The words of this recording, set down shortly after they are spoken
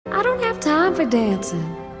time for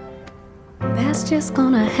dancing. That's just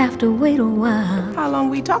gonna have to wait a while. How long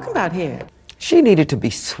we talking about here? She needed to be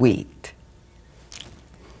sweet.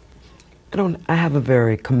 I have a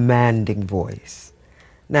very commanding voice.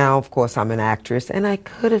 Now, of course, I'm an actress, and I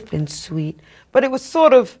could have been sweet, but it was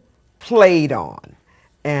sort of played on.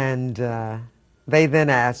 And they then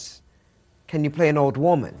asked, can you play an old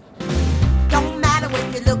woman? Don't matter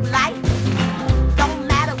what you look like. Don't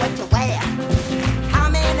matter what you wear. How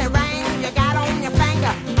many rings you got on your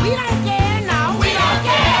finger. We don't care, no, we don't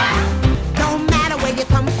care. Don't matter where you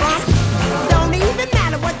come from. Don't even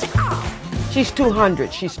matter what you are. She's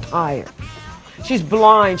 200. She's tired. She's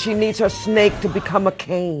blind. She needs her snake to become a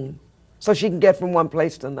cane so she can get from one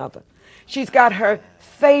place to another. She's got her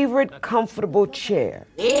favorite comfortable chair.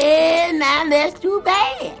 Yeah, now that's too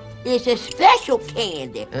bad. It's a special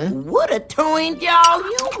candy. Would have turned y'all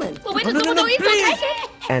human.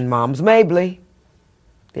 And Mom's Mabley,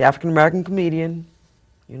 the African-American comedian.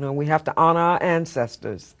 You know, we have to honor our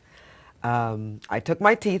ancestors. I took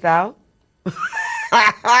my teeth out,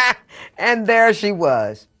 and there she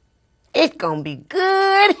was. It's gonna be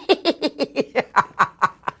good. Dig a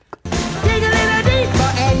little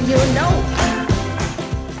deeper and you know.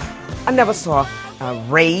 I never saw a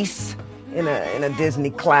race in a Disney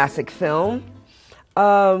classic film.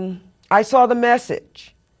 I saw the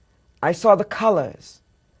message. I saw the colors.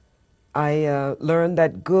 I learned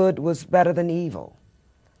that good was better than evil.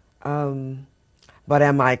 But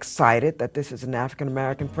am I excited that this is an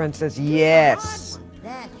African-American princess? Yes.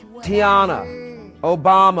 Tiana,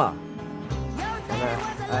 Obama,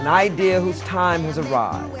 an idea whose time has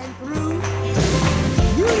arrived.